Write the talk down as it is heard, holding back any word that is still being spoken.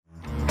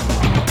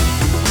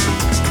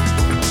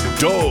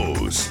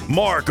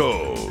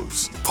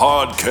Marco's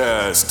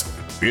Podcast.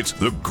 It's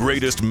the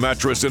greatest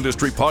mattress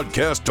industry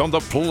podcast on the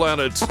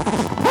planet.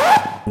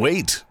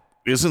 Wait,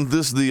 isn't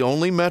this the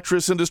only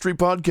mattress industry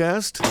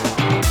podcast?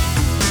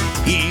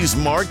 He's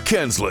Mark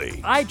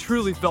Kensley. I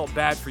truly felt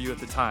bad for you at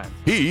the time.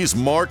 He's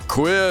Mark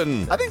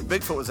Quinn. I think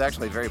Bigfoot was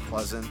actually very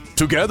pleasant.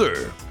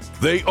 Together,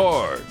 they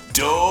are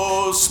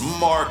Dos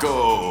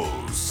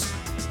Marcos.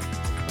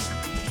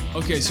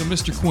 Okay, so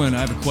Mr. Quinn, I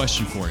have a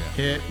question for you.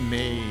 Hit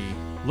me.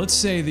 Let's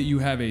say that you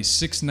have a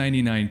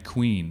 $6.99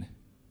 queen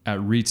at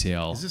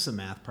retail. Is this a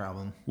math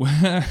problem?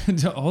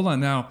 Hold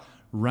on now.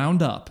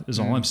 Round up is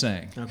all I'm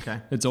saying. Okay.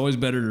 It's always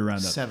better to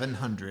round up.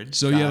 700.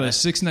 So you have a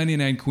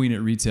 $6.99 queen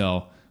at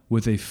retail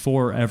with a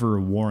forever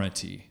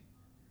warranty.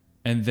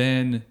 And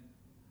then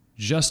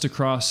just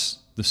across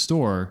the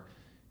store,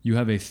 you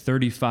have a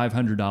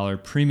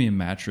 $3,500 premium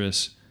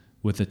mattress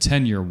with a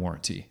 10-year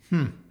warranty.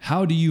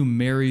 How do you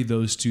marry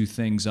those two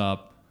things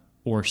up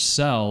or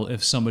sell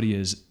if somebody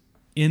is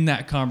in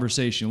that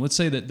conversation? Let's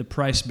say that the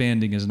price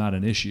banding is not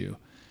an issue.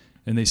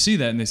 And they see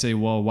that and they say,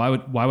 well, why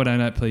would I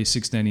not pay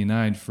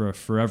 $6.99 for a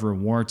forever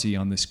warranty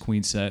on this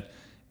queen set?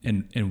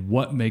 And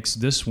what makes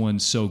this one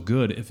so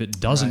good if it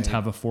doesn't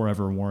have a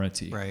forever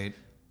warranty? Right.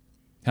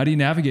 How do you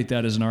navigate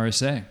that as an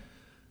RSA?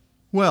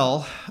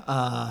 Well,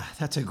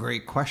 that's a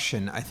great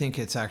question. I think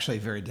it's actually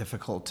very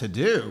difficult to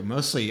do.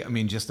 Mostly, I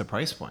mean, just the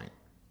price point,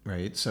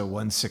 right? So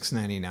one's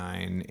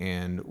 $699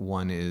 and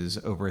one is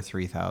over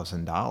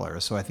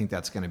 $3,000. So I think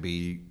that's going to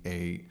be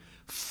a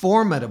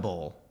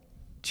formidable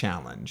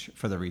challenge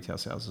for the retail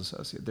sales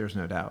associate. There's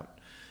no doubt.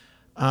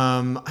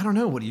 I don't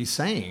know. What are you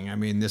saying? I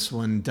mean, this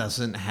one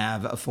doesn't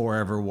have a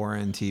forever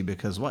warranty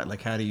because what?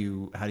 Like, how do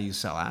you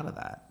sell out of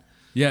that?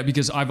 Yeah,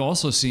 because I've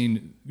also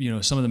seen,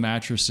 some of the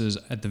mattresses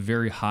at the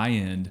very high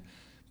end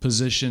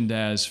positioned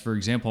as, for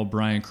example,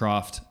 Brian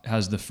Croft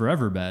has the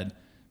Forever bed,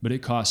 but it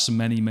costs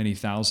many, many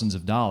thousands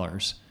of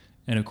dollars.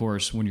 And of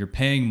course, when you're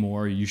paying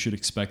more, you should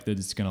expect that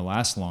it's going to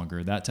last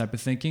longer, that type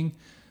of thinking.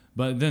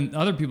 But then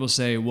other people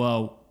say,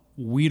 well,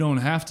 we don't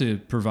have to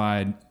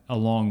provide a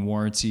long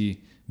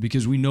warranty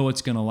because we know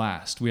it's going to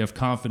last. We have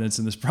confidence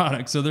in this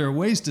product. So there are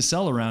ways to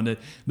sell around it.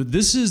 But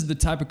this is the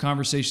type of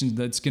conversation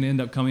that's going to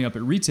end up coming up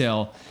at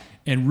retail.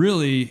 And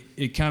really,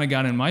 it kind of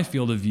got in my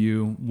field of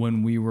view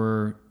when we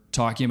were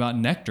talking about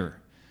Nectar.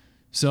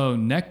 So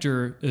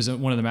Nectar is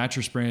one of the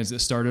mattress brands that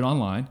started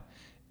online,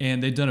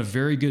 and they've done a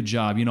very good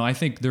job. I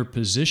think their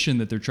position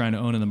that they're trying to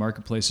own in the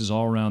marketplace is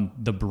all around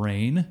the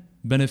brain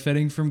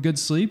benefiting from good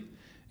sleep.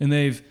 And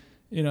they've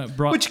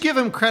brought... Which, give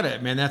them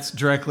credit, man. That's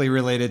directly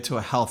related to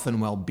a health and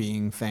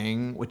well-being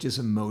thing, which is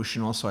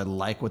emotional. So I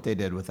like what they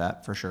did with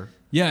that, for sure.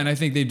 Yeah, and I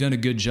think they've done a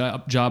good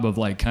job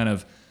of kind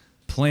of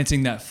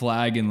planting that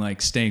flag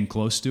and staying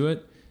close to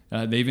it.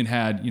 They even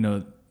had,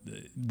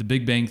 the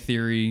Big Bang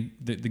Theory,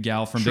 the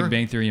gal from Big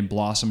Bang Theory and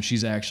Blossom.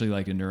 She's actually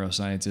a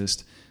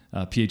neuroscientist,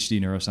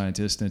 PhD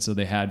neuroscientist. And so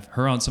they had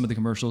her on some of the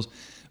commercials.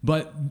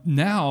 But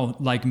now,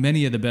 like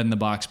many of the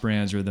bed-in-the-box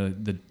brands or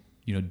the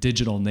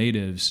digital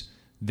natives,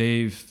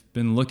 they've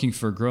been looking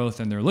for growth,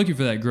 and they're looking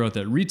for that growth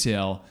at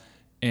retail.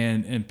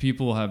 And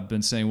people have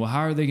been saying, well,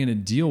 how are they going to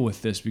deal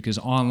with this? Because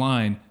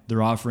online,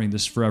 they're offering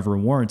this forever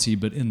warranty,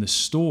 but in the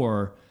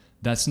store,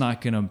 that's not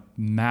going to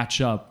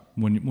match up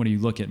when you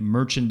look at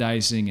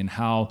merchandising and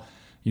how,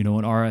 an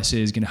RSA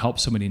is going to help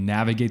somebody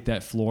navigate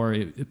that floor.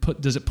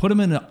 Does it put them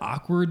in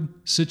awkward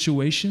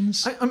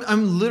situations?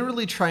 I'm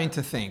literally trying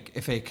to think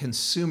if a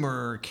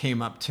consumer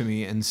came up to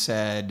me and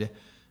said,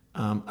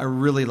 I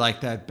really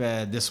like that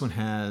bed. This one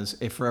has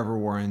a forever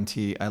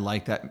warranty. I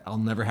like that. I'll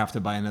never have to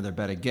buy another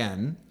bed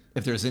again.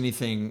 If there's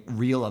anything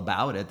real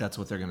about it, that's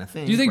what they're going to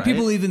think. Do you think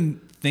people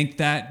even think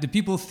that? Do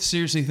people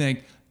seriously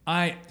think,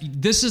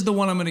 this is the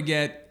one I'm going to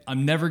get.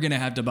 I'm never going to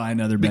have to buy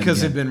another bed because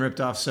again. they've been ripped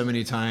off so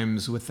many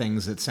times with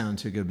things that sound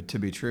too good to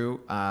be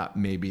true.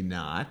 Maybe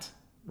not,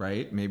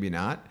 right? Maybe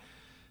not.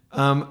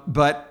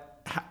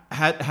 But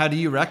how do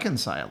you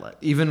reconcile it,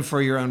 even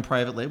for your own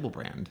private label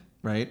brand,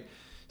 right?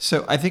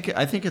 So I think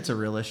it's a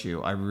real issue.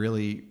 I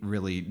really,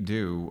 really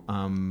do.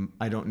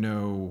 I don't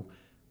know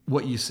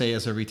what you say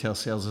as a retail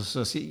sales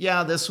associate.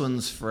 Yeah, this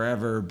one's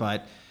forever,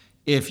 but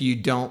if you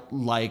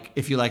like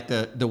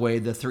the way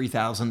the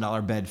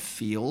 $3,000 bed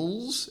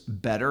feels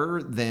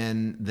better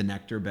than the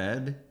Nectar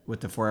bed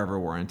with the forever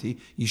warranty,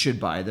 you should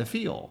buy the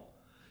Feel.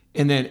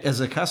 And then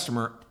as a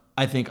customer,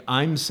 I think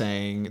I'm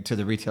saying to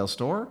the retail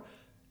store,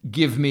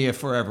 give me a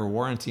forever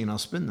warranty and I'll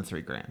spend the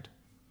 $3,000.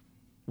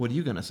 What are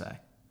you going to say?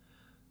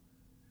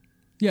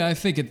 Yeah, I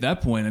think at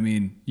that point,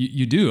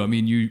 you do.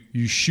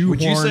 You shoehorn...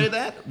 Would you say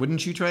that?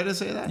 Wouldn't you try to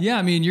say that?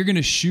 Yeah, you're going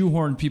to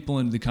shoehorn people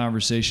into the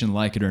conversation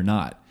like it or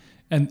not.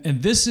 And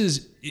this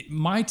is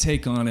my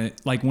take on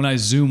it. Like when I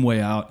zoom way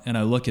out and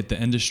I look at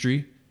the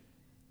industry,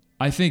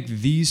 I think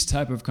these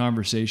type of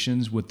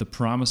conversations with the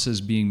promises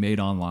being made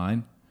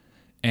online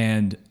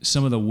and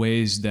some of the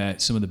ways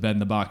that some of the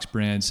bed-in-the-box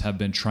brands have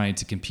been trying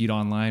to compete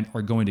online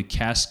are going to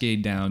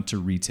cascade down to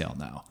retail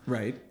now.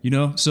 Right.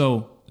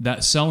 So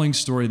that selling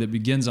story that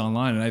begins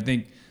online, and I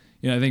think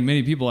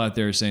many people out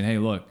there are saying, hey,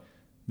 look,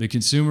 The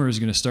consumer is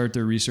going to start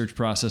their research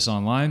process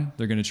online.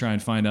 They're going to try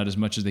and find out as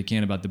much as they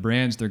can about the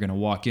brands. They're going to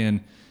walk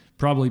in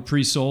probably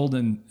pre-sold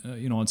and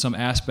on some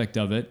aspect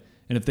of it.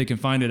 And if they can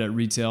find it at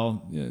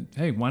retail,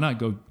 hey, why not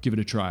go give it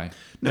a try?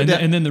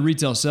 And then the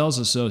retail sales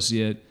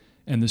associate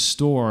and the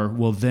store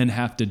will then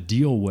have to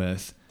deal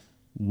with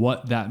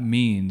what that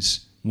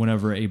means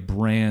whenever a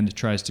brand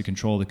tries to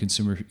control the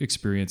consumer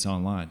experience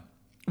online.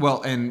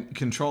 Well, and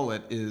control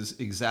it is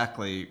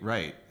exactly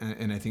right.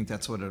 And I think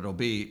that's what it'll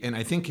be. And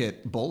I think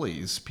it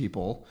bullies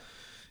people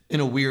in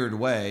a weird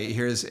way.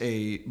 Here's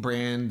a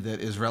brand that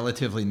is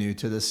relatively new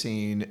to the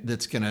scene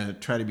that's going to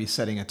try to be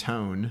setting a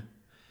tone.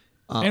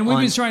 And we've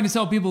been trying to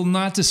tell people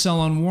not to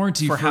sell on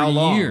warranty for how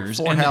long? years.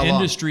 For and how the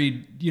long?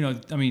 industry,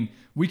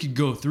 we could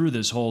go through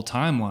this whole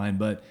timeline,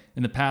 but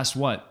in the past,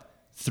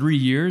 3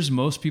 years,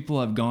 most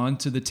people have gone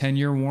to the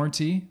 10-year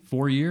warranty,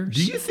 4 years.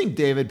 Do you think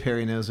David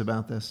Perry knows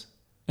about this?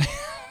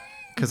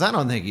 Because I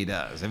don't think he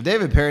does. If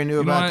David Perry knew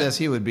about this,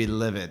 he would be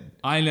livid.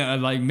 I know,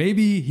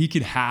 maybe he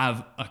could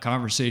have a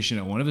conversation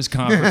at one of his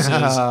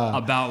conferences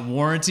about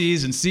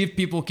warranties and see if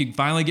people can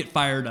finally get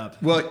fired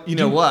up. Well, you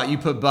know what? You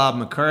put Bob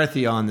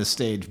McCarthy on the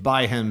stage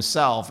by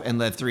himself and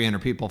let 300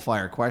 people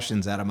fire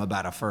questions at him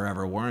about a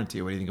forever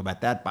warranty. What do you think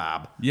about that,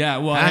 Bob? Yeah,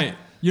 well, hey,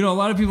 a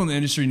lot of people in the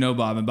industry know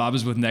Bob, and Bob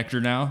is with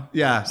Nectar now.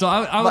 Yeah. So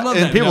I would love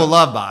that. And people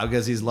love Bob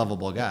because he's a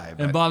lovable guy.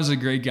 And Bob's a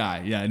great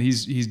guy. Yeah, and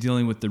he's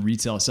dealing with the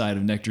retail side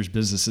of Nectar's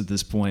business at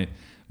this point.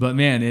 But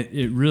man,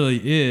 it really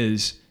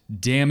is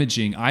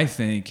damaging, I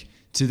think,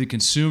 to the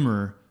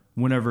consumer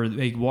whenever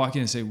they walk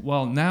in and say,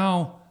 well,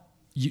 now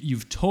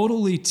you've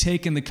totally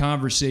taken the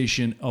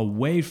conversation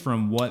away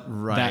from what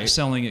that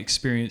selling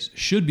experience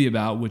should be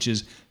about, which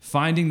is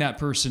finding that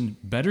person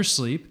better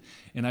sleep.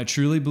 And I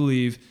truly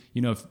believe,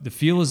 if the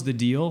feel is the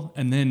deal,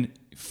 and then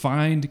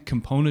find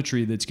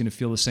componentry that's going to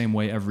feel the same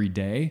way every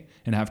day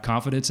and have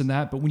confidence in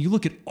that. But when you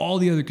look at all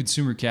the other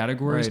consumer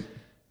categories,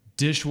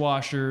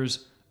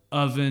 dishwashers,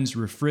 ovens,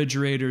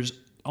 refrigerators,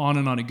 on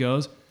and on it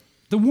goes,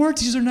 the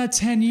warranties are not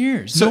 10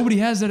 years. So, nobody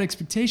has that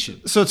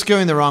expectation. So it's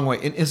going the wrong way.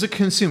 And as a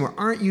consumer,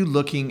 aren't you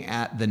looking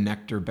at the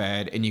Nectar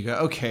bed and you go,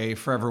 okay,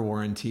 forever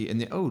warranty.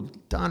 And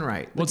Don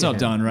Wright. What's up,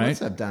 Don Wright?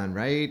 What's up, Don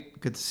Wright?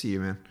 Good to see you,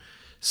 man.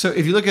 So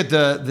if you look at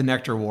the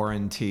Nectar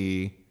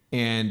warranty,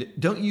 and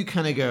don't you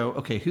kind of go,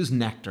 okay, who's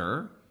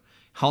Nectar?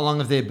 How long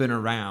have they been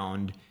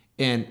around?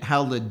 And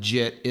how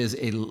legit is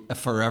a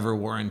forever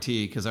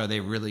warranty? Because are they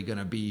really going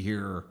to be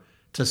here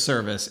to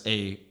service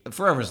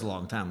forever is a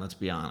long time, let's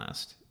be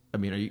honest. I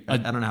mean, I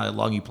don't know how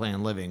long you plan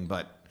on living,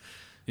 but...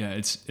 Yeah,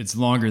 it's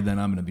longer than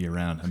I'm going to be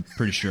around, I'm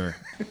pretty sure.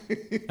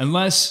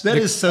 Unless... That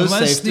is so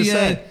safe to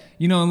say.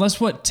 Unless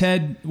what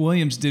Ted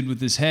Williams did with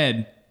his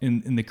head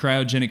in the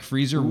cryogenic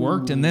freezer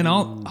worked, and then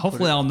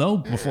I'll know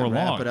before long.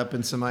 Wrap it up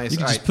in some ice. You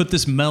can just put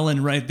this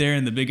melon right there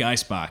in the big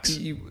ice box.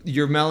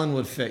 Your melon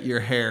would fit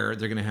your hair.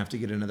 They're going to have to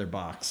get another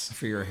box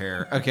for your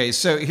hair. Okay,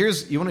 so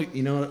here's I want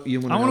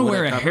to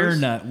wear a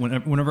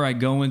hairnet whenever I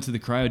go into the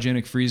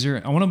cryogenic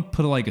freezer. I want to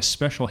put a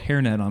special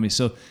hairnet on me,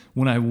 so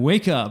when I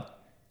wake up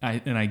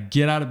I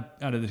get out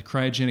of the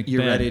cryogenic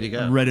you're bed, ready to go.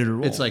 I'm ready to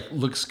roll. It's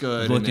looks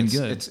good. Looking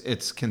good.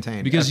 It's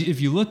contained. Because if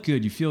you look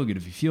good, you feel good.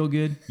 If you feel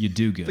good, you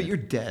do good. But you're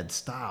dead.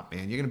 Stop,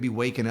 man. You're going to be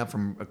waking up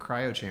from a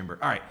cryo chamber.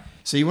 All right.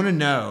 So you want to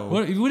know.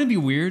 Wouldn't it be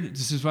weird?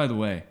 This is, by the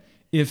way,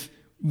 if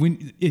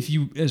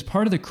you, as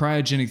part of the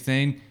cryogenic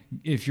thing,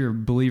 if you're a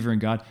believer in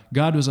God,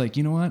 God was like,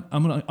 you know what?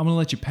 I'm gonna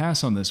let you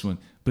pass on this one.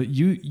 But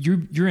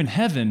you're in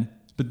heaven.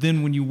 But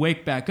then when you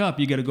wake back up,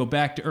 you got to go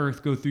back to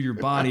earth, go through your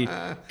body,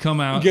 come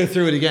out. You go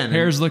through it again.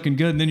 Hair's looking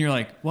good. And then you're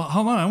like, well,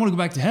 hold on. I want to go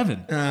back to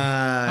heaven.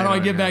 How do I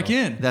get back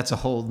in? That's a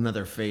whole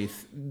nother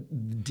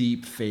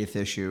deep faith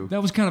issue.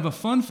 That was kind of a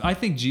fun. I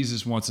think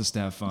Jesus wants us to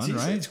have fun,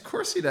 right? Of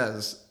course he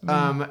does.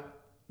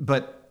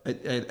 But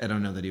I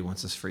don't know that he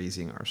wants us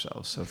freezing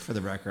ourselves. So for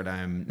the record,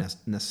 I'm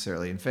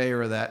necessarily in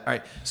favor of that. All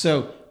right.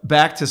 So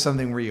back to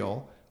something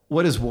real.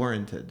 What is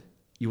warranted?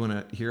 You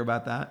want to hear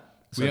about that?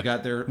 So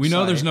we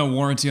know there's no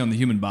warranty on the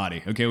human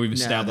body. Okay, we've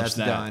established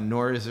that. Done.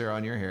 Nor is there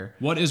on your hair.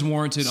 What is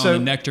warranted on the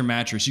Nectar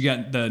mattress? You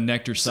got the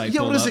Nectar site.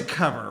 Yeah, what does it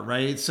cover,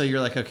 right? So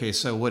you're like, okay,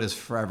 so what does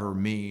forever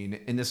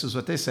mean? And this is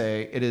what they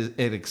say.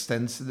 It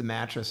extends to the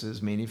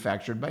mattresses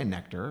manufactured by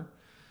Nectar.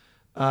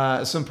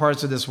 Some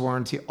parts of this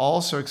warranty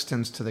also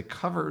extends to the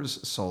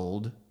covers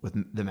sold with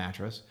the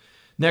mattress.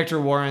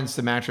 Nectar warrants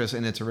the mattress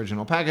in its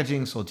original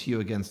packaging, sold to you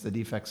against the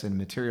defects in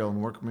material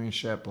and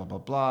workmanship, blah, blah,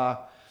 blah,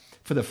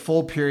 for the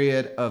full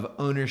period of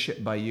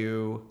ownership by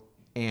you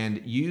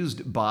and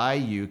used by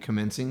you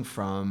commencing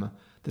from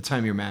the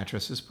time your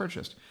mattress is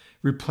purchased.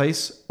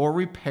 Replaced or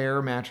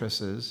repaired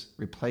mattresses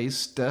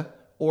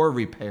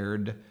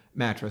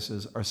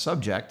are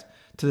subject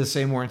to the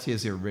same warranty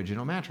as the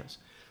original mattress.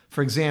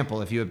 For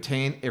example, if you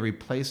obtain a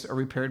replaced or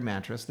repaired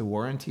mattress, the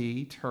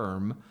warranty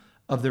term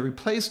of the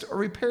replaced or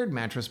repaired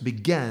mattress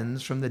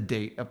begins from the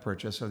date of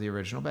purchase of the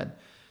original bed.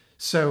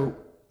 So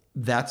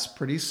that's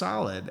pretty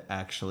solid,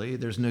 actually.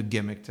 There's no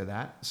gimmick to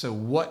that. So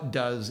what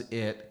does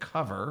it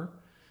cover?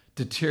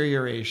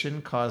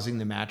 Deterioration causing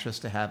the mattress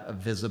to have a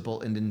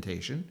visible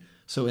indentation.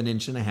 So 1.5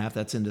 inches,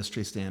 that's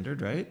industry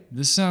standard, right?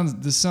 This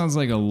sounds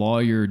like a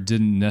lawyer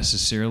didn't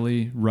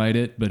necessarily write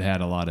it, but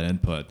had a lot of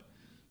input.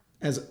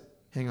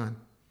 Hang on.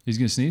 He's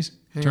gonna sneeze.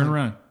 Hang Turn on.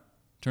 around.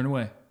 Turn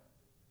away.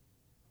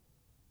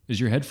 Is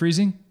your head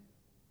freezing?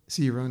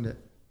 See, you ruined it.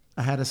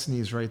 I had a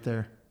sneeze right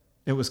there.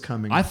 It was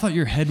coming. I thought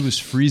your head was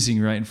freezing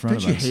right in front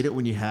Don't of you us. hate it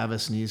when you have a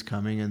sneeze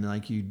coming and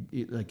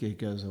it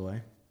goes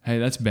away? Hey,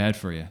 that's bad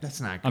for you. That's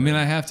not good. I mean,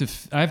 I have to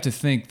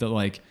think that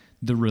like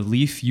the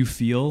relief you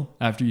feel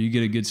after you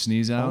get a good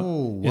sneeze out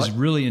is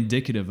really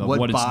indicative of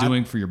what it's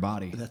doing for your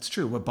body. That's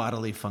true. What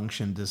bodily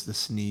function does the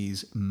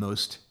sneeze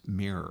most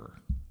mirror?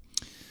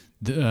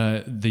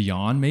 The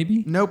yawn,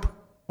 maybe? Nope.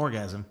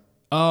 Orgasm.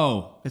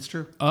 Oh. It's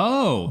true.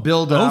 Oh.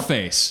 Build up.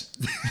 O-face.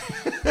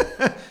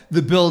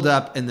 The build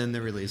up and then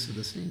the release of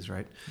the sneeze,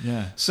 right?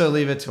 Yeah. So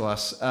leave it to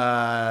us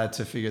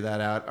to figure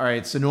that out. All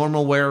right. So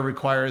normal wear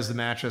requires the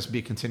mattress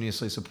be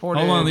continuously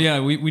supported. Hold on.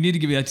 Yeah, we need to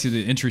get back to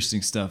the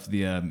interesting stuff,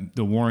 the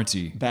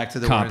warranty. Back to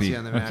the copy. warranty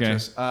on the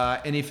mattress.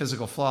 Any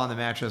physical flaw in the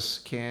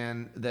mattress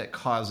that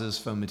causes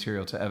foam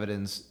material to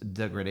evidence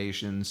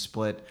degradation,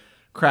 split,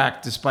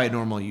 crack, despite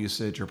normal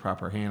usage or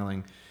proper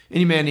handling.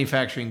 Any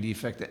manufacturing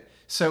defect.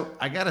 So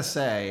I gotta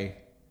say,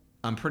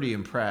 I'm pretty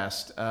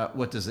impressed.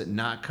 What does it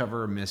not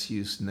cover?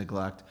 Misuse,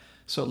 neglect.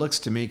 So it looks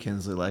to me,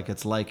 Kinsley, like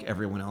it's like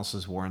everyone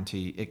else's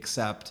warranty,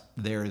 except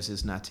theirs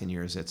is not 10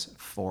 years; it's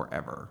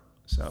forever.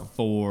 So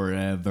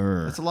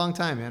Forever. that's a long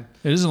time, man.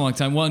 It is a long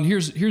time. Well, and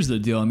here's the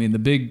deal. I mean, the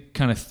big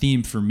kind of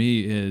theme for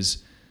me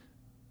is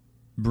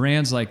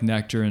brands like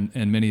Nectar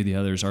and many of the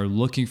others are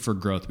looking for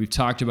growth. We've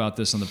talked about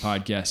this on the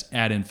podcast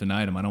ad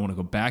infinitum. I don't want to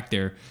go back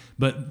there.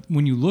 But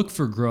when you look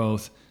for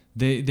growth,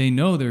 they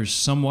know there's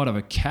somewhat of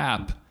a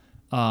cap,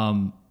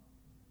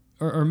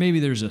 or maybe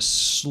there's a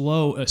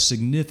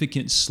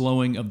significant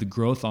slowing of the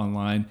growth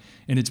online,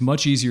 and it's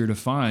much easier to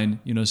find,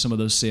 some of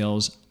those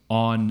sales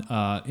on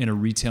in a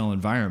retail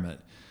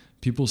environment.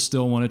 People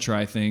still want to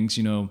try things.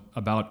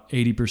 About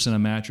 80%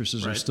 of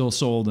mattresses are still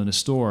sold in a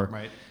store.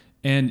 Right.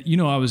 And,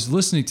 I was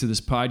listening to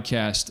this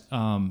podcast,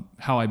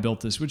 How I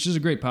Built This, which is a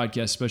great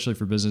podcast, especially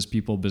for business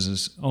people,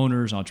 business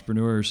owners,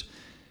 entrepreneurs.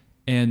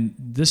 And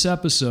this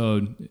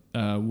episode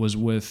was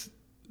with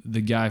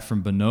the guy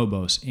from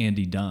Bonobos,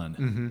 Andy Dunn.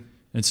 Mm-hmm.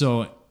 And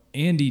so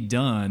Andy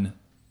Dunn,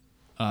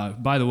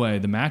 by the way,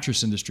 the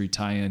mattress industry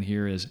tie-in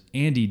here is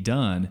Andy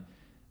Dunn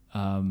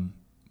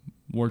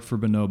worked for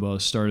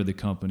Bonobos, started the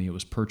company. It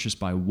was purchased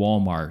by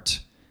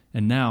Walmart.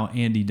 And now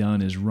Andy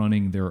Dunn is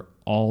running their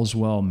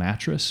Allswell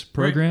mattress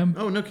program.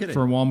 Right. Oh, no kidding.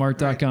 For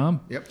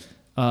Walmart.com. Right.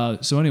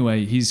 Yep. So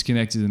anyway, he's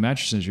connected to the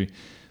mattress industry.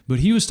 But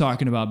he was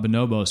talking about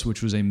Bonobos,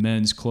 which was a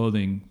men's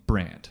clothing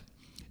brand.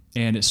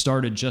 And it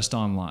started just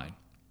online.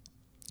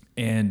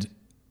 And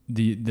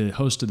the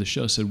host of the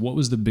show said, what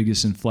was the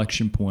biggest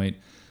inflection point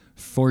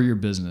for your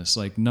business?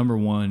 Like, number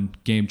one,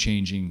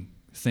 game-changing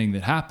thing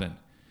that happened.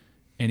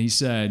 And he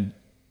said,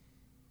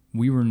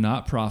 we were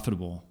not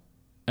profitable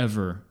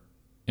ever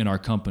in our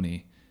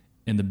company.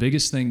 And the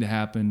biggest thing to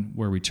happen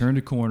where we turned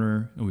a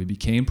corner and we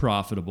became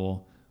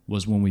profitable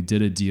was when we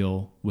did a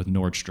deal with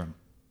Nordstrom.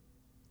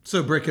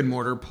 So brick and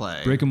mortar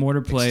play.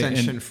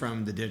 Extension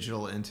from the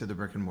digital into the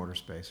brick and mortar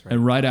space, right?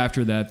 And right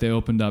after that, they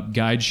opened up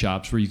guide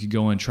shops where you could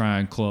go and try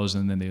on clothes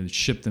and then they would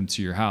ship them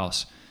to your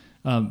house.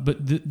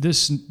 But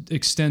this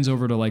extends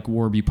over to like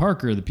Warby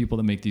Parker, the people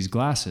that make these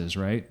glasses,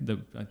 right?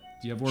 Do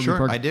you have Warby Sure,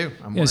 Parker? I do.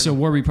 So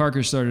Warby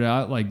Parker started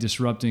out like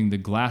disrupting the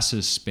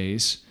glasses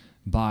space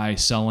by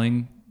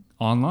selling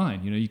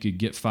online. You could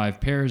get 5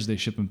 pairs, they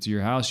ship them to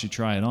your house, you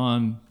try it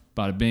on,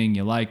 bada bing,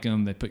 you like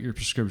them, they put your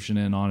prescription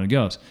in, on it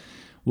goes.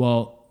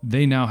 Well,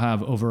 they now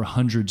have over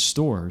 100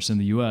 stores in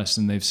the U.S.,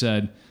 and they've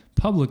said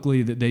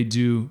publicly that they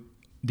do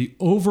the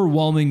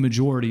overwhelming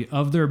majority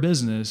of their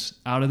business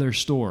out of their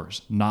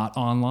stores, not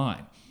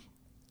online.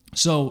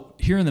 So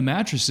here in the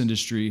mattress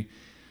industry,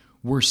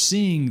 we're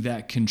seeing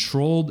that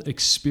controlled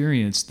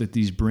experience that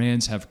these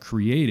brands have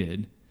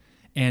created,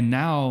 and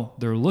now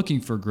they're looking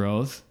for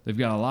growth. They've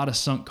got a lot of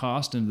sunk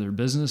cost into their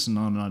business, and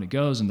on it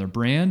goes, and their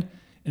brand,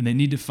 and they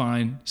need to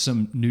find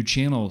some new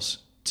channels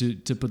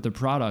to put their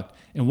product.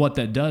 And what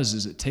that does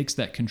is it takes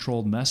that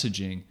controlled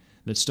messaging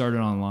that started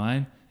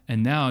online,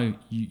 and now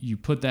you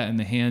put that in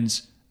the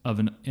hands of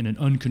in an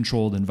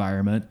uncontrolled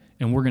environment,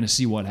 and we're going to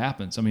see what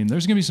happens. I mean,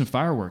 there's going to be some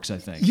fireworks, I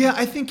think. Yeah,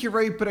 I think you're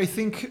right, but I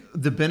think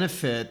the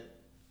benefit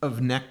of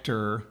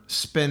Nectar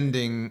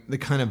spending the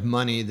kind of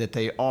money that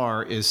they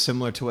are is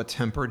similar to what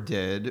Tempur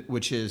did,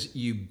 which is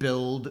you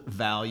build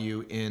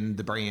value in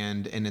the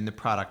brand and in the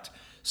product.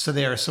 So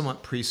they are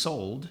somewhat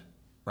pre-sold,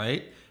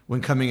 right,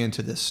 when coming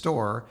into this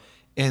store.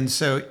 And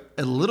so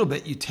a little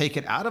bit you take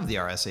it out of the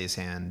RSA's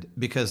hand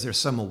because there's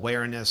some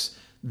awareness.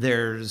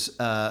 There's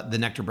the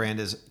Nectar brand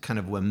is kind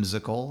of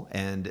whimsical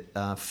and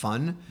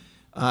fun,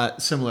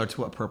 similar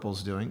to what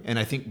Purple's doing. And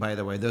I think, by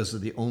the way, those are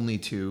the only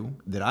two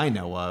that I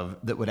know of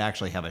that would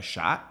actually have a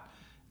shot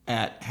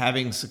at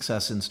having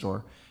success in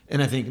store.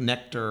 And I think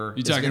Nectar...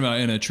 You're talking about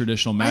in a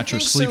traditional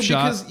mattress sleep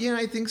shop?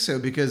 I think so,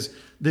 because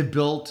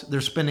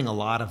they're spending a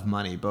lot of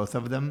money, both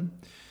of them.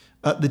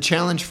 The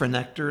challenge for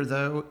Nectar,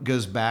 though,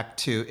 goes back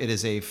to it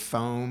is a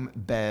foam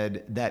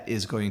bed that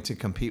is going to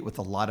compete with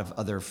a lot of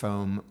other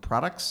foam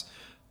products,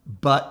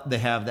 but they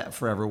have that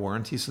forever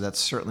warranty, so that's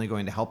certainly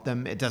going to help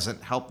them. It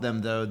doesn't help them,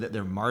 though, that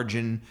their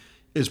margin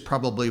is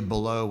probably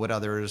below what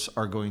others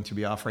are going to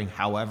be offering.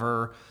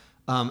 However,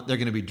 they're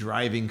going to be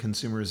driving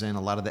consumers in.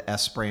 A lot of the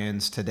S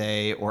brands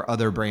today or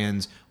other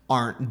brands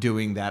aren't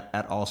doing that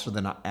at all, so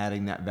they're not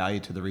adding that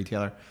value to the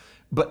retailer.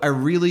 But I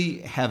really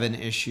have an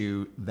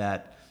issue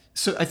that...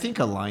 So I think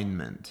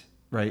alignment,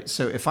 right?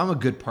 So if I'm a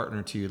good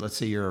partner to you, let's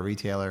say you're a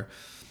retailer,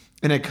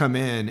 and I come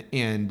in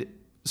and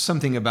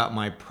something about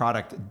my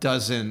product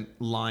doesn't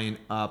line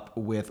up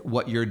with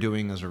what you're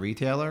doing as a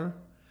retailer.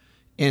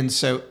 And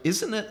so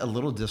isn't it a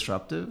little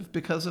disruptive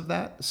because of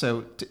that?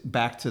 So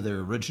back to the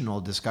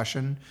original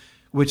discussion,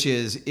 which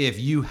is if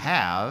you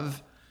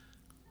have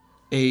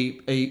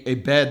a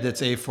bed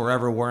that's a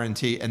forever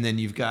warranty and then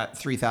you've got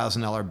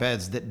 $3,000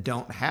 beds that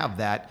don't have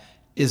that,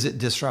 is it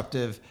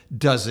disruptive?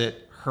 Does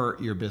it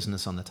hurt your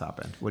business on the top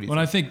end? What do you think?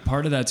 I think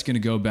part of that's going to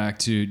go back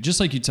to, just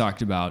like you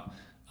talked about,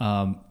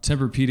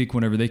 Tempur-Pedic,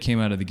 whenever they came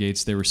out of the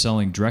gates, they were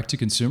selling direct to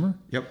consumer.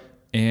 Yep.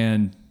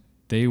 And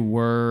they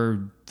were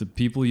the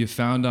people you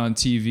found on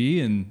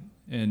TV and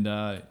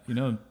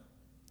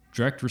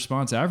direct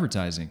response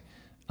advertising.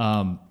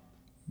 And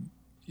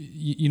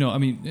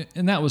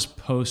that was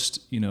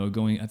post,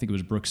 going, I think it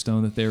was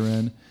Brookstone that they were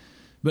in.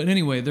 But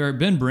anyway, there have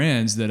been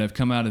brands that have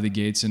come out of the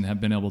gates and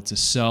have been able to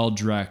sell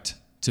direct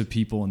to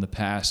people in the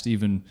past,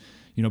 even,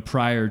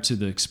 prior to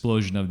the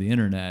explosion of the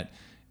internet.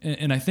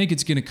 And I think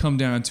it's going to come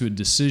down to a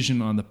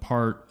decision on the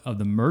part of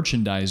the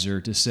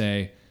merchandiser to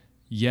say,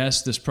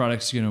 yes, this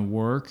product's going to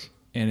work.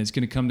 And it's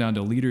going to come down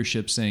to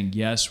leadership saying,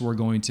 yes, we're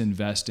going to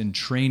invest in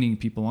training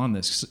people on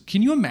this.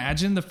 Can you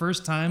imagine the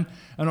first time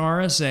an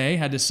RSA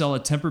had to sell a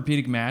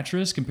Tempur-Pedic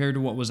mattress compared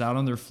to what was out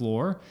on their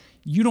floor?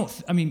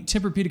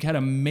 Tempur-Pedic had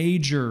a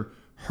major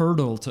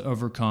hurdle to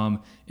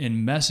overcome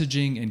in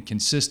messaging and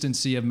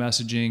consistency of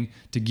messaging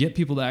to get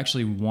people to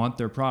actually want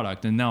their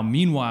product. And now,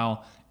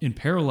 meanwhile, in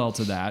parallel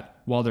to that,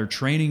 while they're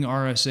training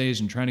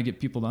RSAs and trying to get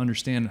people to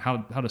understand how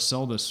to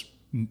sell this,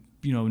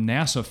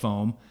 NASA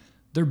foam,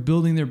 they're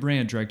building their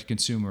brand direct to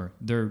consumer.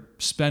 They're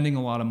spending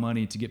a lot of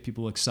money to get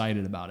people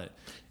excited about it.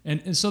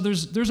 And so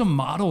there's a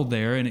model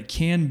there, and it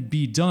can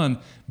be done.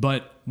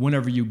 But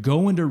whenever you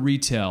go into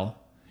retail,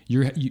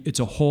 it's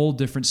a whole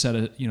different set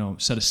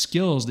of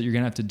skills that you're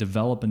going to have to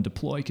develop and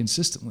deploy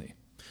consistently.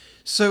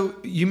 So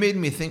you made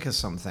me think of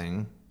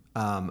something.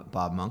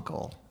 Bob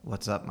Munkle,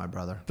 what's up, my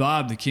brother?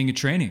 Bob, the king of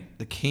training.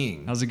 The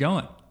king. How's it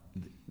going?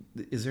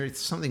 Is there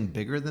something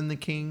bigger than the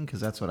king? Because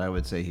that's what I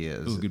would say he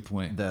is. Ooh, good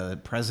point. The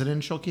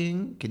presidential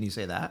king? Can you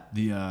say that?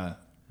 The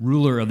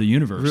ruler of the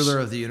universe. Ruler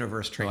of the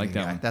universe training like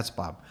that guy. one. That's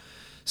Bob.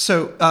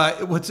 So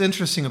what's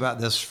interesting about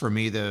this for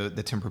me, the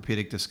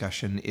Tempur-Pedic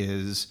discussion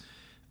is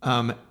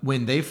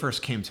when they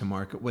first came to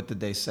market, what did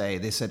they say?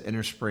 They said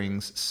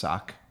innersprings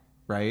suck,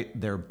 right?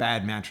 They're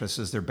bad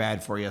mattresses. They're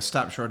bad for you.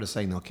 Stop short of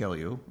saying they'll kill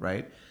you,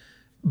 right?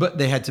 But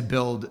they had to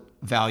build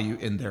value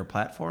in their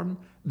platform.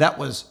 That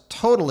was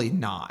totally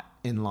not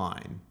in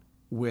line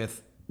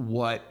with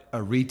what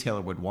a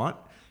retailer would want,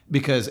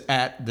 because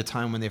at the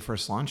time when they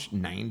first launched,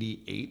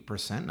 98%,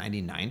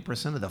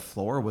 99% of the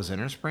floor was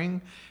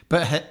innerspring.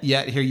 But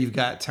yet here you've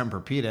got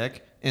Tempur-Pedic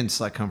in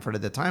Select Comfort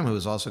at the time, who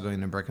was also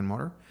going to brick and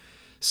mortar,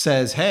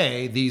 says,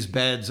 hey, these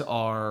beds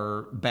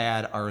are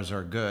bad, ours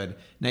are good.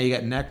 Now you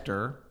got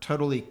Nectar,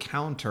 totally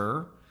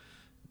counter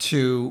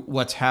to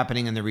what's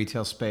happening in the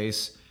retail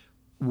space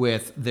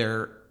with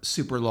their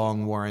super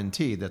long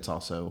warranty. That's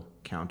also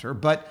counter.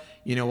 But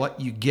you know what?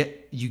 You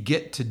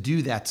get to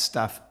do that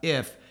stuff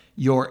if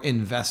you're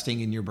investing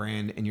in your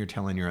brand and you're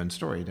telling your own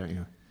story, don't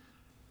you?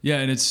 Yeah,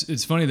 and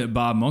it's funny that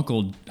Bob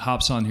Munkle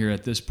hops on here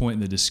at this point in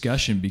the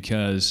discussion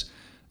because,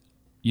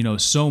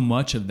 so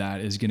much of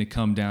that is going to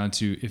come down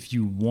to, if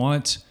you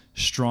want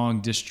strong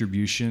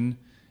distribution,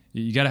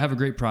 you got to have a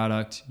great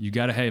product, you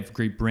got to have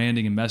great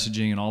branding and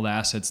messaging and all the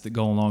assets that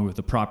go along with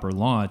the proper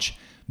launch,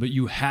 but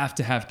you have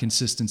to have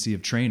consistency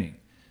of training.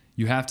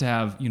 You have to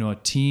have, a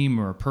team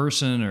or a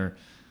person or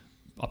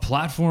a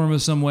platform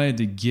of some way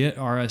to get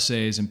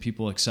RSAs and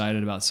people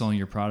excited about selling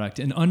your product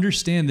and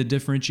understand the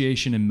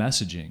differentiation in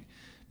messaging.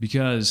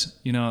 Because,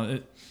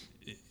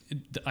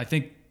 I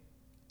think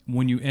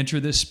when you enter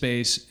this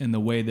space in the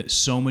way that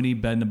so many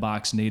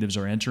bed-in-a-box natives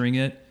are entering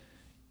it,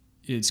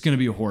 it's going to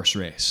be a horse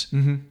race.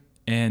 Mm-hmm.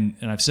 And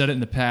I've said it in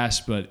the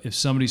past, but if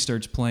somebody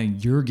starts playing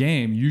your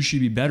game, you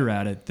should be better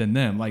at it than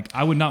them. Like,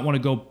 I would not want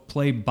to go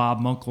play Bob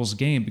Munkle's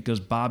game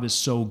because Bob is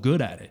so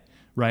good at it,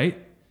 right?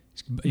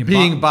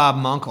 Being Bob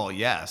Munkle,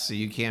 yes. So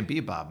you can't be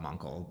Bob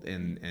Munkle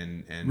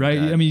and right.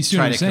 You see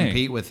try what I'm to saying.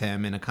 Compete with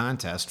him in a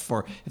contest.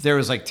 For if there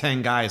was like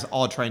 10 guys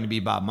all trying to be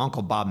Bob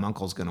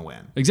Munkle's going to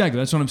win. Exactly,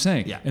 that's what I'm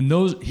saying. Yeah. And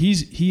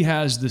he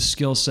has the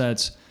skill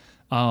sets,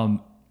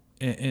 and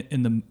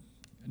the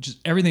just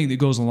everything that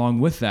goes along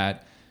with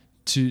that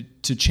to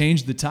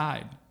change the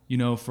tide,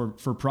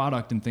 for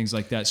product and things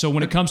like that. So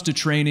when it comes to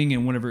training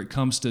and whenever it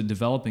comes to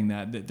developing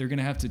that they're going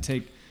to have to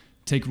take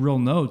take real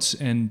notes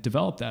and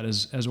develop that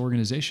as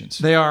organizations.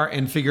 They are,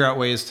 and figure out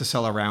ways to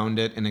sell around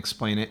it and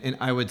explain it. And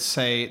I would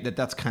say that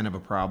that's kind of a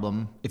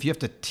problem. If you have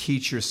to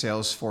teach your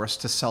sales force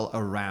to sell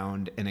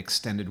around an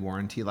extended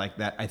warranty like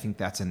that, I think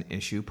that's an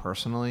issue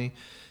personally.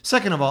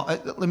 Second of all,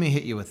 let me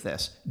hit you with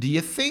this. Do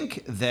you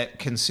think that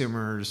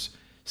consumers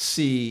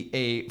see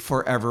a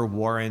forever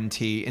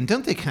warranty and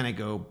don't they kind of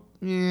go,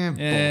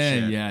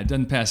 bullshit? Yeah, it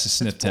doesn't pass the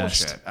sniff It's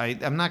test.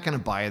 bullshit. I'm not going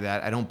to buy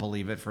that. I don't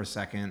believe it for a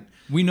second.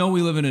 We know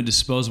we live in a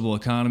disposable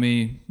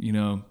economy. You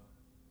know,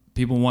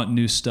 people want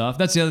new stuff.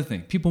 That's the other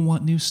thing. People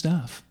want new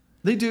stuff.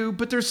 They do,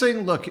 but they're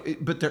saying, look,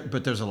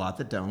 but there's a lot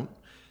that don't.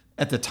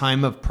 At the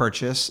time of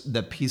purchase,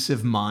 the peace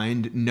of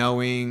mind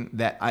knowing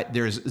that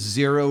there's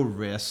zero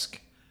risk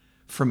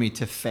for me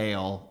to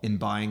fail in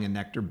buying a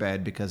Nectar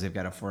bed because they've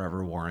got a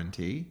forever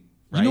warranty.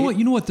 Right?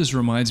 You know what this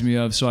reminds me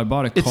of? So I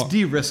bought a car. It's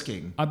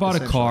de-risking. I bought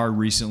a car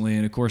recently,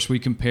 and of course we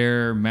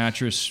compare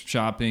mattress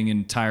shopping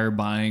and tire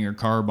buying or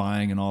car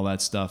buying and all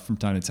that stuff from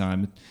time to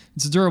time.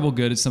 It's a durable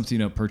good. It's something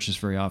you don't purchase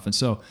very often.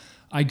 So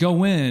I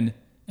go in,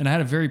 and I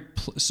had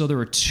so there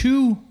were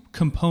two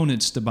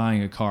components to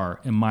buying a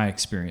car in my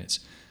experience.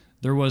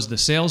 There was the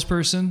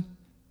salesperson,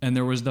 and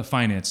there was the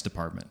finance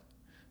department.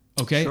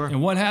 Okay? Sure.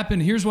 And what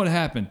happened? Here's what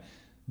happened.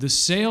 The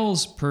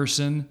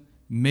salesperson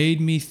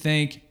made me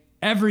think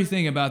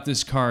everything about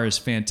this car is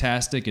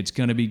fantastic. It's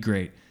going to be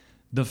great.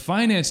 The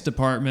finance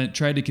department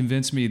tried to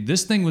convince me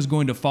this thing was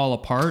going to fall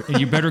apart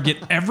and you better get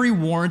every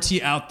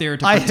warranty out there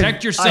to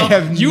protect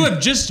yourself. You have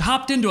just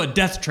hopped into a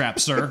death trap,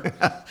 sir.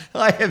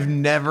 I have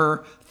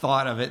never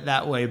thought of it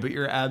that way, but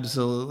you're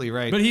absolutely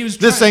right. But he was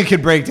this thing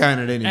could break down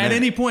at any minute. At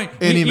any point.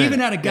 We even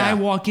had a guy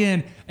walk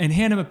in and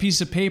hand him a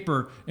piece of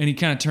paper, and he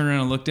kind of turned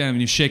around and looked at him,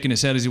 and he's shaking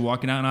his head as he's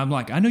walking out. And I'm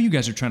like, I know you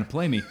guys are trying to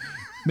play me.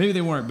 Maybe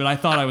they weren't, but I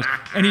thought I was.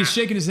 And he's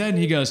shaking his head, and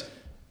he goes,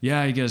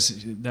 yeah, he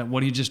goes, that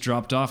what he just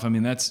dropped off, I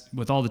mean, that's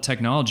with all the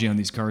technology on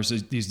these cars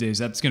these days,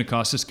 that's going to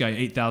cost this guy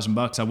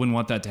 $8,000. I wouldn't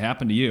want that to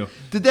happen to you.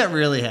 Did that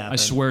really happen? I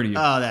swear to you.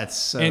 Oh, that's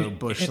so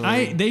bush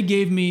league. And they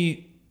gave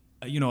me,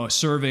 a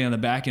survey on the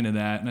back end of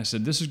that, and I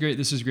said, this is great,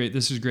 this is great,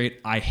 this is great.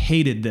 I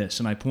hated this,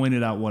 and I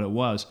pointed out what it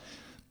was.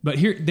 But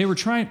here, they were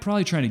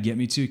probably trying to get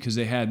me to, because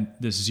they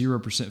had this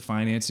 0%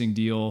 financing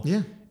deal.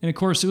 Yeah. And of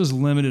course, it was a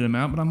limited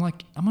amount, but I'm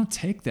like, I'm going to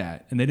take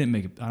that. And they didn't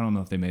make it. I don't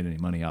know if they made any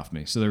money off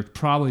me. So they're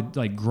probably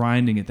like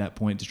grinding at that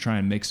point to try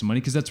and make some money,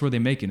 because that's where they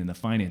make it in the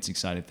financing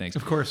side of things.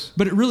 Of course.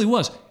 But it really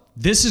was.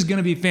 This is going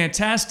to be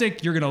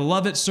fantastic. You're going to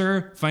love it,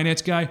 sir.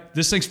 Finance guy,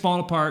 this thing's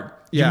falling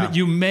apart. Yeah.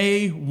 You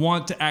may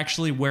want to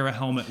actually wear a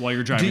helmet while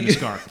you're driving this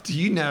car. Do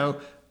you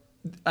know,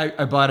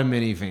 I bought a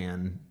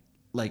minivan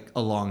like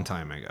a long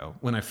time ago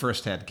when I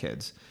first had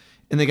kids.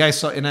 And the guy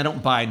saw, and I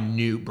don't buy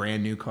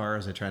brand new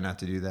cars. I try not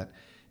to do that.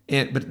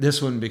 But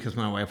this one, because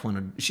my wife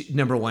wanted,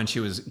 number one, she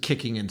was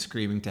kicking and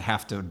screaming to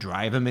have to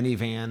drive a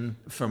minivan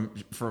from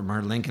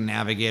her Lincoln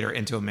Navigator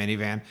into a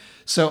minivan.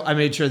 So I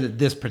made sure that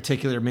this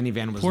particular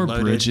minivan was Poor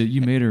loaded. Bridget,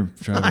 you made her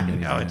drive a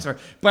minivan. No, it's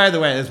by the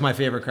way, that's my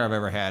favorite car I've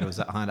ever had. It was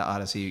that Honda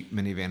Odyssey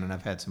minivan, and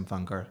I've had some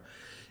fun cars.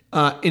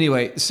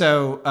 Anyway,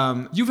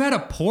 so you've had a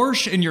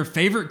Porsche, and your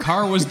favorite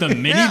car was the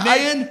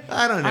minivan.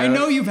 I don't know. I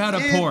know you've had a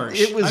Porsche.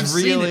 It was I've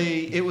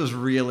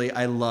really.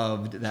 I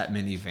loved that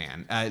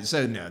minivan.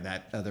 So no,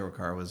 that other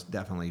car was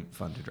definitely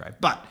fun to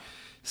drive. But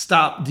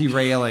stop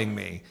derailing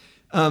me.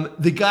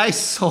 The guy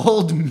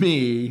sold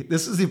me.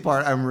 This is the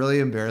part I'm really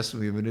embarrassed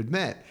to even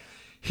admit.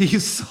 He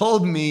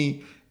sold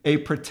me a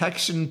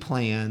protection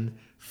plan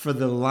for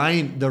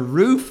the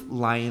roof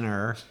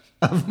liner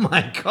of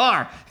my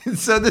car. And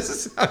so this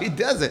is how he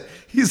does it.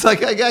 He's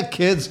like, I got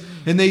kids,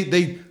 and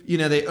they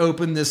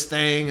open this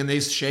thing and they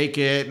shake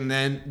it, and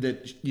then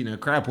the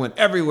crap went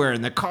everywhere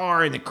in the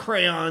car and the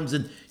crayons,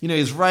 and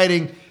he's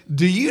writing.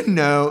 Do you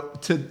know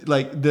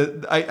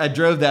I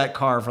drove that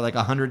car for like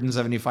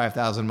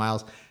 175,000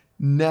 miles.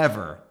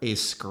 Never a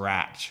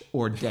scratch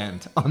or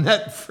dent on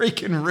that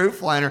freaking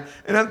roof liner.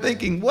 And I'm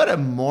thinking, what a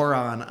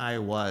moron I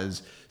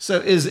was.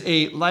 So is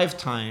a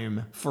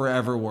lifetime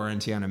forever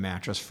warranty on a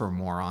mattress for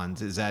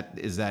morons? Is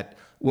that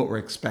what we're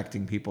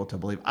expecting people to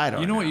believe? I don't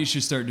know. You know what you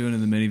should start doing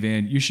in the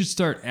minivan? You should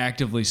start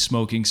actively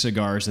smoking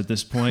cigars at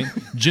this point,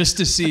 just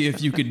to see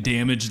if you could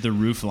damage the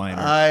roof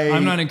liner.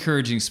 I'm not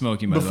encouring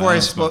smoking. Before I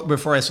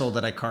sold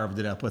it, I carved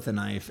it up with a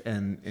knife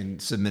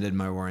and submitted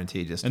my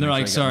warranty. And they're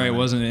like, sorry, it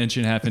wasn't an 1.5 inch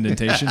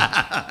indentation.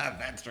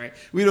 That's right.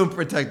 We don't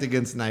protect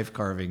against knife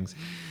carvings.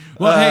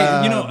 Well,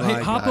 hey,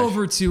 hop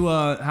over to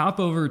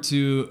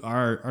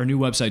our new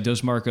website,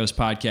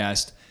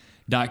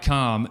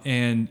 DosMarcosPodcast.com,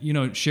 and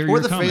share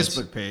your comments.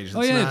 Or the Facebook page.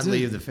 Let's not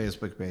leave the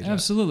Facebook page.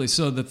 Absolutely.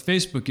 So the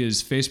Facebook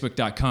is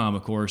facebook.com,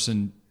 of course,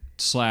 and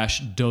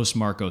 /Dos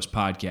Marcos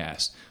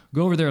Podcast.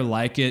 Go over there,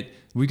 like it.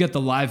 We got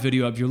the live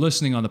video up. If you're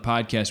listening on the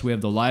podcast, we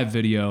have the live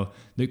video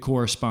that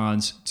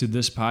corresponds to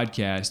this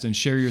podcast, and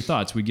share your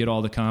thoughts. We get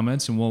all the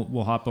comments, and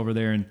we'll hop over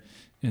there and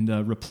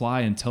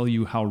reply and tell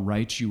you how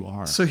right you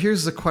are. So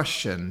here's the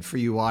question for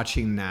you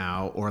watching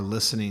now or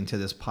listening to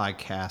this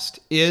podcast.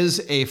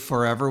 Is a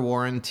forever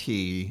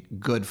warranty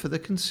good for the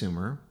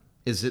consumer?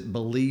 Is it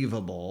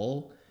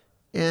believable?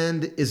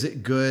 And is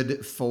it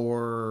good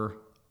for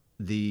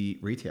the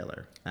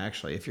retailer,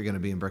 actually, if you're going to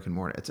be in brick and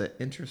mortar? It's an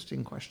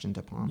interesting question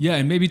to ponder. Yeah,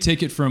 and maybe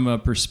take it from a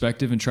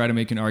perspective and try to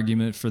make an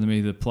argument for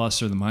maybe the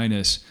plus or the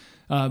minus.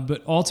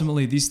 But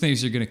ultimately, these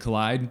things are going to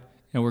collide,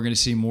 and we're going to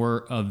see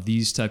more of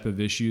these type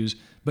of issues.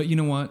 But you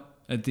know what?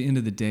 At the end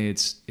of the day,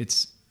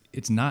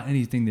 it's not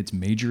anything that's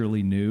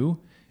majorly new.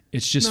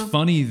 It's just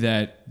funny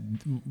that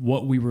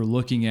what we were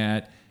looking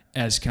at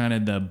as kind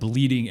of the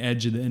bleeding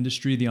edge of the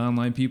industry, the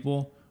online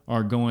people,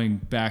 are going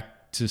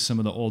back to some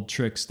of the old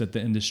tricks that the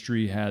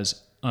industry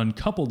has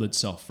uncoupled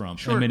itself from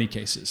in many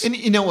cases. And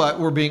you know what?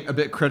 We're being a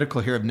bit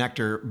critical here of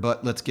Nectar,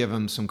 but let's give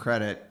them some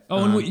credit.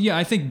 Oh, and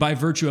I think by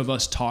virtue of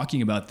us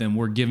talking about them,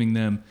 we're giving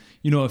them,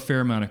 a fair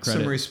amount of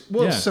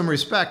credit. Some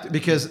respect,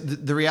 because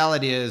the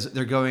reality is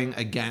they're going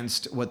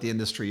against what the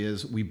industry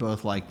is. We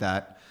both like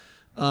that.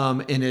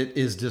 And it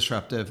is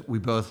disruptive. We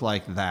both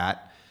like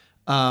that.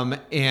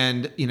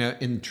 And,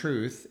 in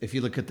truth, if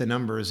you look at the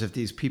numbers, if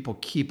these people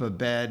keep a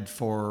bed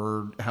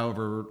for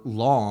however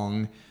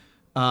long,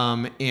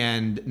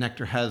 and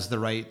Nectar has the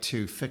right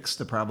to fix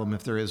the problem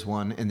if there is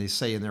one, and they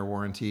say in their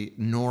warranty,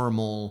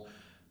 normal,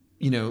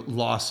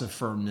 loss of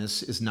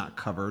firmness is not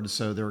covered.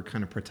 So they're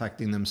kind of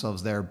protecting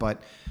themselves there.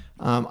 But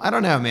I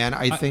don't know, man.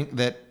 I think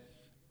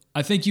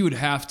what you would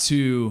have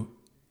to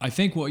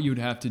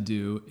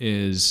do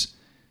is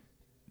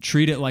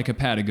treat it like a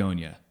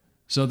Patagonia.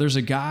 So there's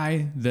a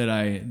guy that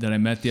I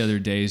met the other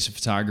day. He's a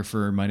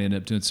photographer, might end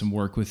up doing some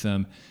work with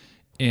them.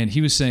 And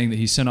he was saying that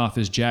he sent off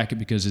his jacket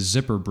because his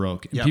zipper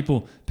broke.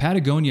 And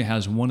Patagonia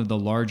has one of the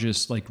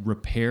largest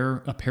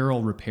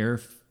apparel repair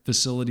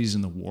facilities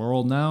in the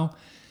world now.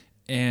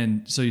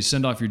 And so you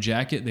send off your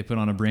jacket, they put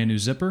on a brand new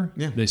zipper,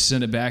 they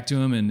send it back to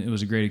him, and it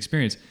was a great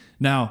experience.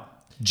 Now,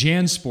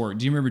 JanSport,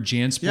 do you remember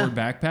JanSport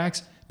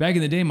backpacks? Back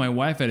in the day, my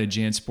wife had a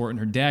JanSport, and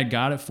her dad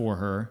got it for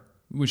her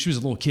when she was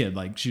a little kid,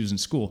 like she was in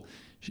school.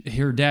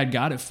 Her dad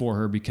got it for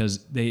her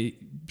because they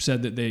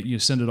said that you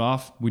send it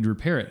off, we'd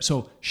repair it.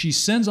 So she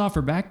sends off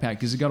her backpack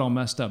because it got all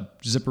messed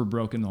up, zipper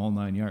broken, the whole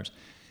 9 yards.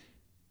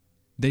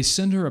 They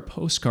send her a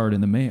postcard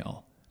in the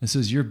mail that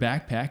says, your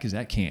backpack is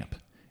at camp.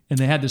 And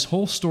they had this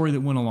whole story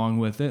that went along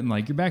with it. And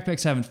your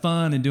backpack's having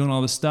fun and doing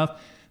all this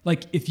stuff.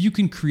 If you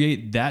can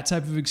create that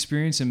type of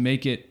experience and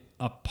make it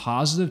a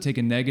positive, take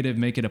a negative,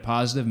 make it a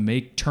positive,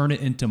 turn it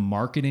into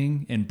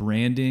marketing and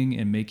branding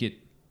and make it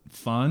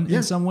fun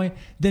in some way,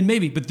 then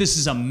maybe. But this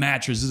is a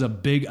mattress. This is a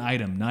big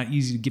item, not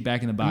easy to get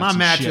back in the box. My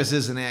mattress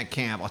isn't at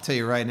camp, I'll tell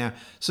you right now.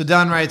 So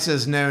Don Wright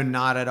says no,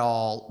 not at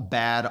all.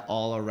 Bad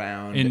all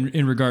around.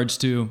 In regards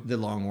to the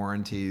long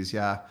warranties,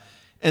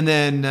 And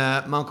then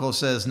Munkle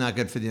says not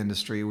good for the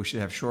industry. We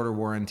should have shorter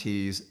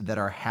warranties that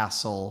are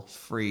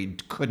hassle-free.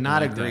 Could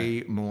not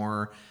agree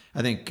more.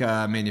 I think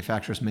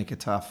manufacturers make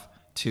it tough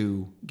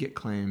to get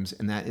claims,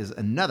 and that is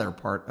another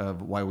part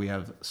of why we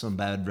have some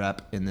bad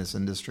rep in this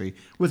industry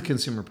with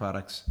consumer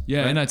products. Yeah,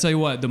 right? And I tell you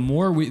what, the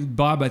more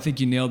Bob, I think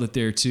you nailed it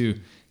there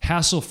too.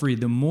 Hassle-free.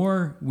 The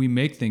more we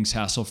make things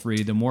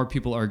hassle-free, the more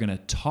people are going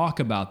to talk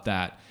about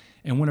that.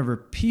 And whenever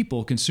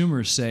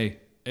consumers say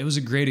it was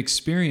a great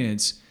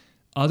experience,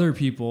 other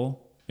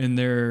people in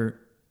their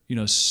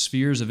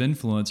spheres of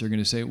influence are going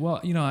to say, well,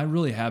 I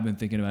really have been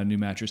thinking about a new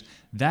mattress.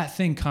 That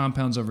thing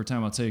compounds over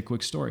time. I'll tell you a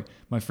quick story.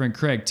 My friend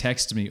Craig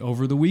texted me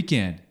over the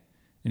weekend,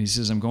 and he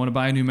says, I'm going to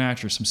buy a new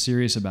mattress. I'm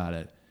serious about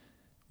it.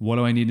 What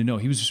do I need to know?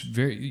 He was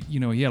very,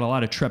 he had a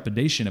lot of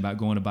trepidation about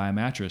going to buy a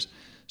mattress.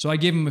 So I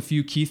gave him a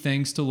few key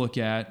things to look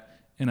at,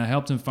 and I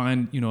helped him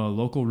find, a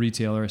local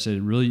retailer. I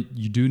said, really,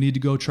 you do need to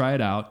go try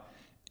it out.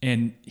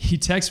 And he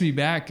texted me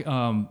back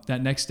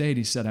that next day, and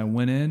he said, I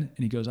went in, and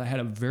he goes, I had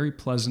a very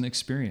pleasant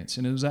experience.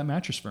 And it was at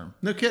Mattress Firm.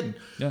 No kidding.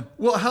 Yeah.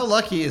 Well, how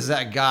lucky is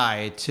that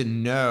guy to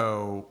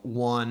know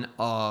one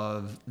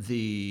of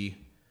the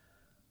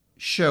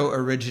show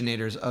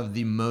originators of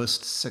the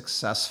most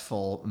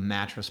successful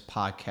mattress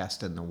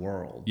podcast in the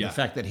world? Yeah. The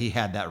fact that he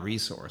had that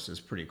resource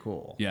is pretty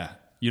cool. Yeah.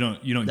 You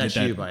don't That's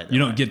get that. you, by the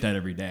you way. don't get that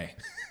every day.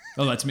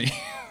 Oh, that's me.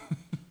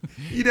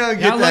 You don't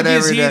get How that lucky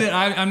is every he day.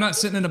 that I'm not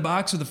sitting in a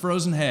box with a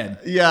frozen head?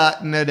 Yeah,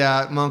 no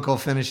doubt. Munkle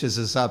finishes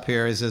this up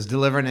here. He says,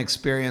 deliver an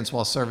experience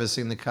while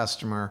servicing the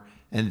customer,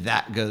 and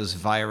that goes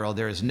viral.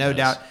 There is no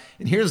doubt.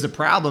 And here's the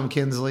problem,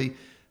 Kinsley.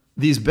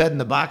 These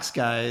bed-in-the-box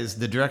guys,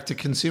 the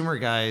direct-to-consumer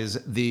guys,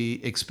 the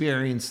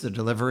experience they're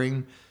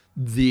delivering,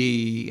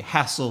 the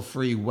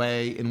hassle-free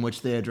way in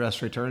which they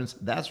address returns,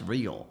 that's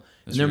real.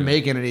 And they're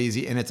making it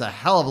easy, and it's a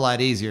hell of a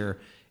lot easier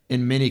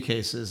in many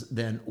cases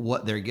than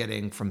what they're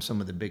getting from some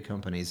of the big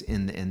companies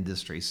in the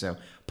industry. So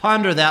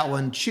ponder that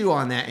one, chew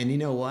on that, and you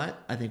know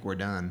what? I think we're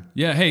done.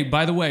 Yeah, hey,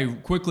 by the way,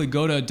 quickly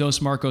go to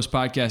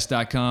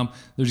DosMarcosPodcast.com.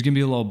 There's going to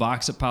be a little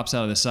box that pops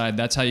out of the side.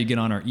 That's how you get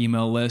on our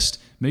email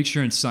list. Make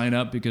sure and sign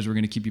up because we're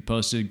going to keep you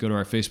posted. Go to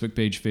our Facebook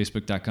page,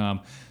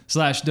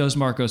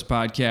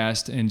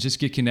 facebook.com/DosMarcosPodcast, and just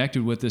get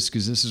connected with us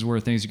because this is where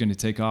things are going to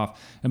take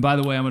off. And by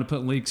the way, I'm going to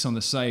put links on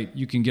the site.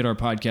 You can get our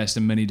podcast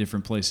in many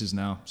different places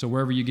now. So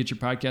wherever you get your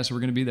podcast, we're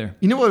going to be there.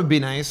 You know what would be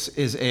nice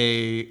is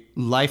a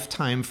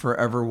lifetime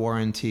forever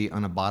warranty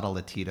on a bottle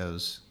of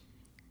Tito's.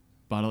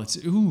 bottle. It's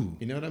ooh.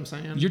 You know what I'm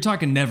saying? You're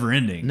talking never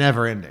ending.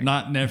 Never ending.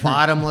 Not never.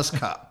 Bottomless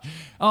cup.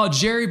 Oh,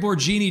 Jerry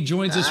Borgini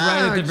joins us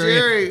right at the very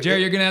Jerry. end.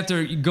 Jerry, you're going to have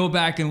to go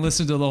back and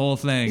listen to the whole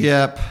thing.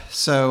 Yep.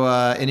 So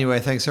anyway,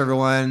 thanks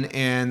everyone.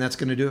 And that's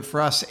going to do it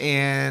for us.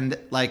 And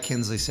like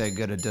Kinsley said,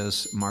 go to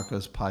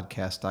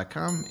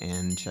DoseMarcosPodcast.com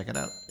and check it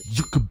out.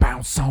 You can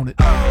bounce on it.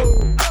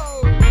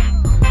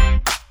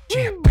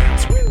 Yeah,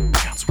 bounce with it,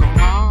 bounce with it.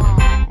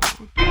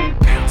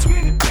 Bounce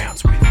with it,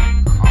 bounce with it.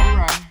 All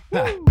right.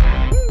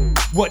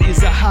 What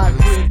is a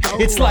hybrid?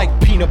 It's like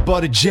peanut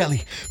butter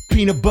jelly,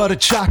 peanut butter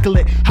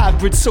chocolate.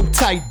 Hybrid so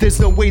tight, there's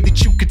no way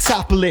that you could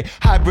topple it.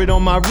 Hybrid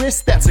on my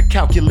wrist, that's a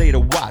calculator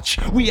watch.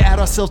 We add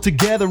ourselves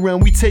together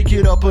and we take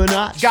it up a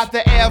notch. Got the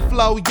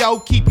airflow, yo,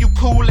 keep you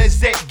cool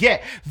as it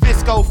get.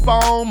 Visco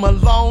foam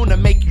alone to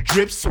make you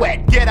drip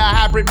sweat. Get a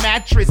hybrid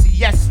mattress,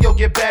 yes, you'll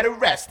get better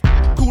rest.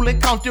 Cool and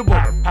comfortable.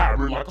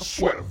 Hybrid like a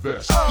sweater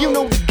vest. You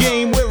know the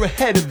game, we're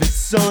ahead of it,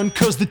 son.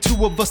 Cause the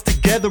two of us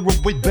together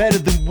are way better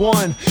than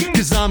one.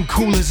 Cause I'm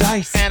cool as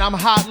ice, And I'm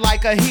hot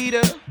like a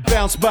heater.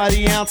 bounce by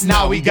the ounce,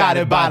 now we got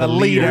it by the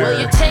liter. Well,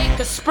 you take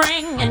a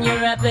spring and you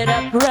wrap it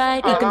up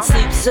right. You can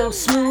sleep so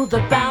smooth or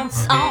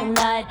bounce all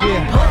night.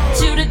 Put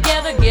two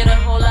together, get a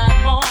whole lot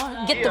more.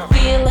 Get the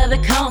feel of the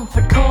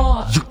comfort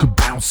core. You can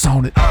bounce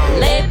on it.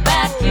 Lay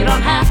back, you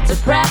don't have to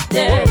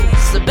practice.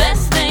 The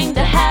best thing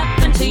to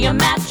happen to your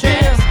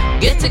mattress.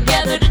 Get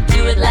together to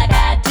do it like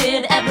I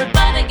did.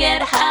 Everybody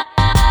get hybrid.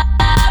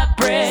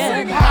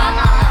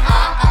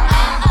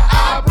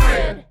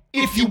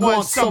 If you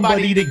want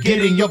somebody to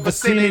get in your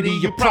vicinity,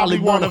 you probably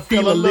want to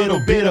feel a little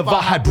bit of a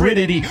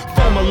hybridity.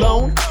 Foam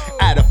alone,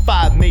 out of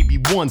 5, maybe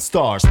 1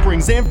 star.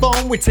 Springs and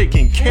foam, we're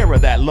taking care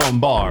of that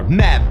lumbar.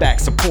 Mad back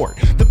support,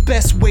 the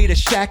best way to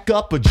shack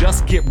up or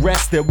just get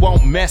rest that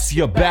won't mess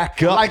your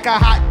back up. Like a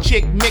hot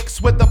chick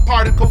mixed with a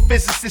particle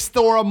physicist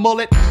or a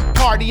mullet.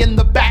 Party in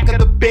the back of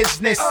the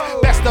business.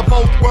 Best of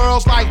both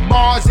worlds like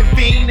Mars and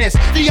Venus.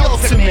 the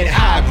ultimate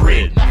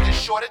hybrid. Nothing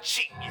short of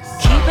genius.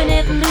 Keeping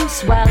it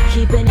loose while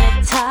keeping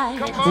it tight.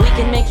 We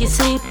can make you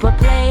sleep or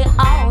play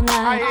all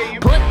night.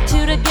 Put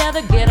two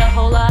together, get a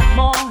whole lot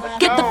more.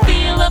 Get the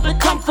feel of the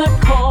comfort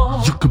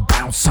core. You can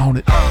bounce on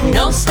it.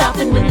 No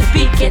stopping when the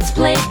beat gets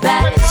played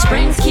back.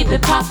 Springs keep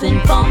it popping,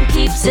 foam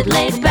keeps it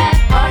laid back.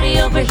 Party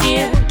over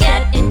here,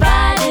 get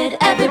invited.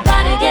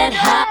 Everybody get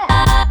hybrid.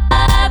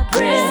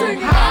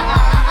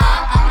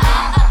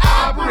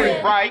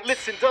 Right,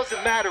 listen,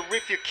 doesn't matter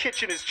if your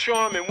kitchen is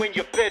charming when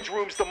your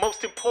bedroom's the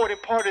most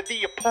important part of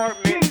the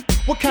apartment.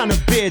 What kind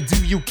of bed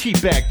do you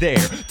keep back there?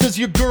 Does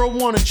your girl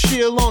wanna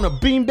chill on a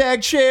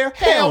beanbag chair?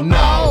 Hell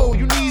no,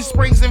 you need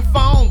springs and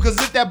foam. Cause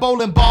if that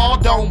bowling ball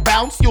don't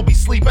bounce, you'll be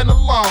sleeping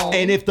alone.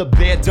 And if the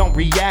bed don't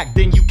react,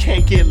 then you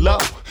can't get low.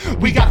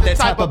 We got that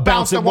type of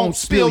bounce that won't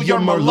spill your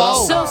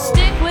Merlot. So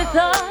stick with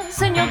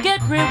us and you'll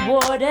get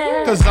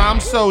rewarded. Cause I'm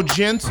so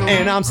gentle.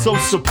 And I'm so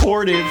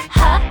supportive.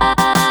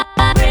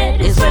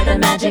 Hybrid is where the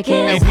magic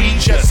is. And we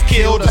just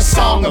killed a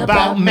song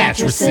about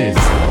mattresses.